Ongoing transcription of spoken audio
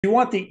You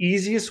want the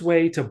easiest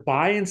way to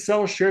buy and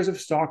sell shares of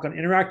stock on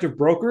Interactive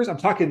Brokers? I'm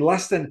talking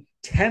less than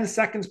 10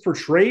 seconds per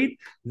trade.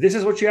 This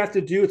is what you have to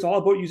do. It's all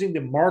about using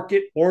the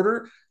market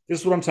order.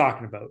 This is what I'm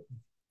talking about.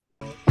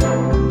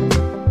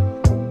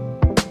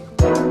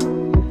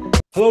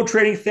 Hello,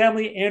 trading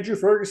family. Andrew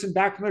Ferguson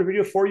back with another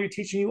video for you,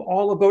 teaching you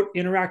all about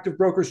Interactive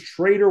Brokers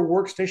Trader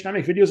Workstation. I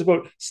make videos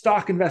about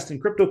stock investing,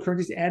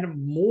 cryptocurrencies,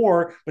 and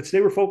more. But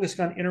today we're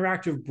focusing on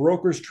Interactive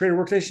Brokers Trader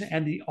Workstation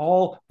and the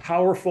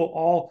all-powerful,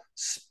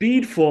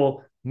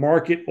 all-speedful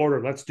market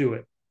order. Let's do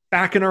it.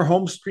 Back in our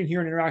home screen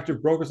here in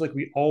Interactive Brokers, like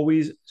we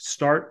always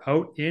start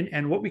out in.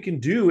 And what we can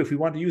do if we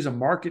want to use a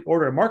market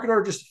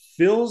order just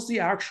fills the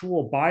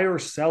actual buy or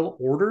sell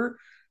order,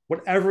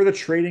 whatever the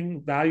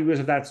trading value is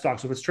of that stock.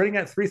 So if it's trading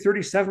at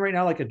 337 right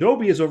now, like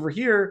Adobe is over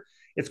here,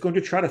 it's going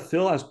to try to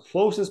fill as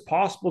close as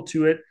possible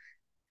to it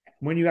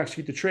when you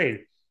execute the trade.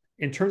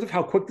 In terms of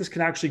how quick this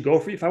can actually go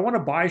for you, if I want to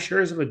buy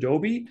shares of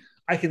Adobe,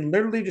 I can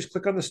literally just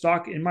click on the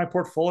stock in my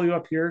portfolio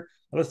up here,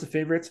 a list of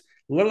favorites,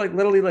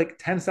 literally like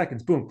 10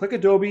 seconds. Boom, click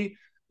Adobe,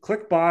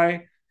 click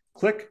buy,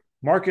 click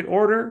market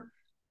order,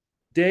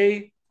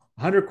 day,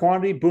 100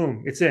 quantity,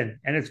 boom, it's in.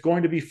 And it's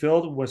going to be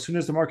filled as soon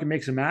as the market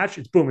makes a match.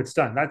 It's boom, it's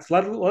done. That's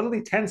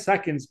literally 10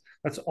 seconds.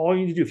 That's all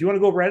you need to do. If you want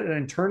to go ahead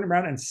and turn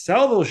around and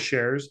sell those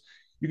shares,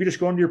 you can just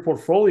go into your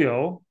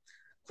portfolio,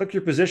 click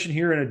your position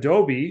here in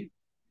Adobe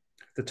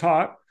at the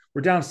top.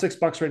 We're down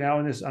 $6 right now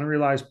in this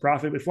unrealized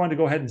profit. If we want to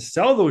go ahead and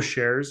sell those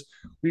shares,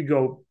 we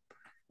go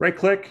right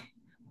click,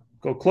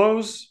 go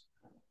close.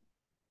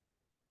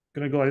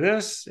 Going to go like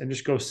this and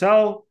just go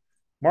sell,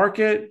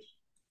 market,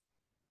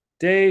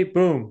 day,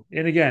 boom,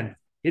 in again.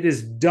 It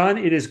is done.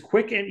 It is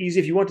quick and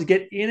easy. If you want to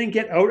get in and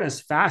get out as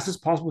fast as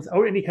possible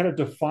without any kind of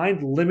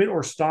defined limit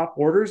or stop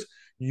orders,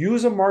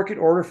 use a market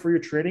order for your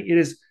trading. It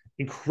is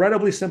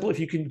incredibly simple. If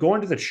you can go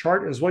into the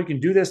chart as well, you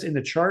can do this in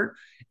the chart.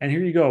 And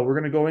here you go. We're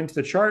going to go into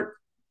the chart.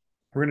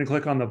 We're going to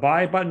click on the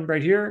buy button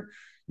right here.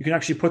 You can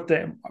actually put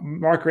the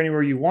marker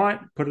anywhere you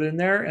want, put it in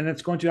there, and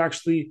it's going to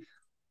actually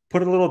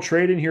put a little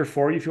trade in here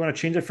for you. If you want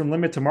to change it from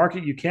limit to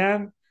market, you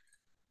can.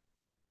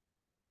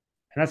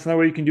 And that's another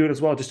way you can do it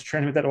as well, just to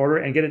transmit that order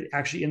and get it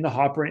actually in the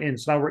hopper and in.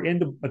 So now we're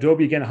into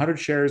Adobe again, 100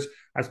 shares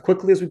as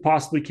quickly as we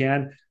possibly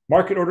can.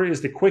 Market order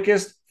is the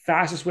quickest,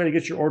 fastest way to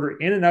get your order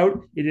in and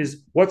out. It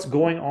is what's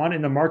going on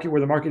in the market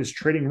where the market is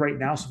trading right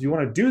now. So if you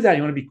want to do that,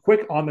 you want to be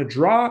quick on the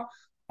draw,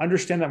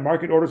 understand that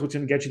market order is what's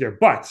going to get you there.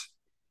 But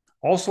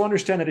also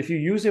understand that if you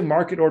use a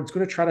market order, it's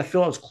going to try to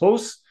fill as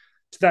close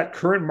to that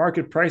current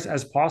market price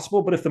as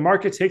possible. But if the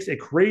market takes a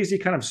crazy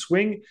kind of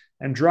swing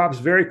and drops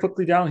very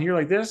quickly down here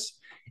like this,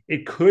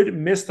 it could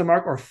miss the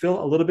mark or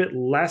fill a little bit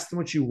less than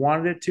what you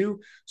wanted it to.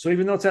 So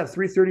even though it's at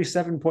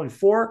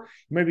 337.4,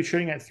 you might be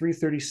trading at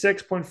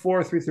 336.4,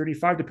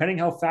 335, depending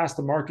how fast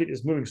the market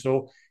is moving.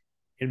 So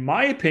in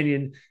my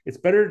opinion, it's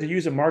better to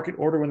use a market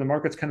order when the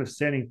market's kind of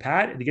standing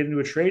pat and to get into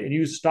a trade, and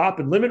use stop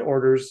and limit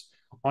orders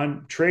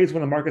on trades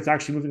when the market's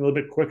actually moving a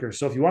little bit quicker.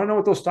 So if you want to know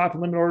what those stop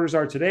and limit orders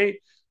are today,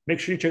 make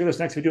sure you check out this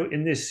next video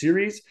in this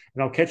series,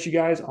 and I'll catch you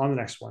guys on the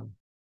next one.